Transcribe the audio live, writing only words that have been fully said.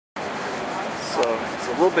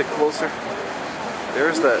a little bit closer.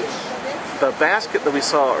 There's the basket that we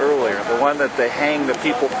saw earlier, the one that they hang the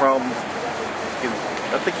people from.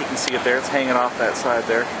 I think you can see it there. It's hanging off that side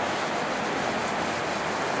there.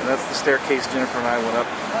 And that's the staircase Jennifer and I went up.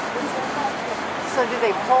 So do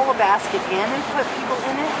they pull a basket in and put people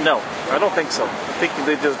in it? No, I don't think so. I think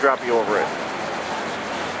they just drop you over it.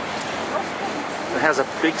 It has a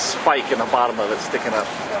big spike in the bottom of it sticking up.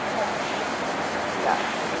 Yeah.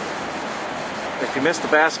 If you miss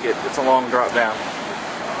the basket, it's a long drop down.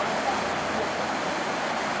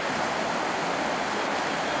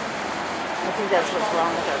 I think that's what's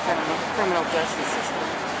wrong with our criminal justice system.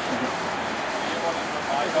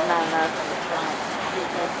 There's not enough.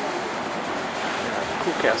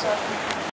 Cool castle.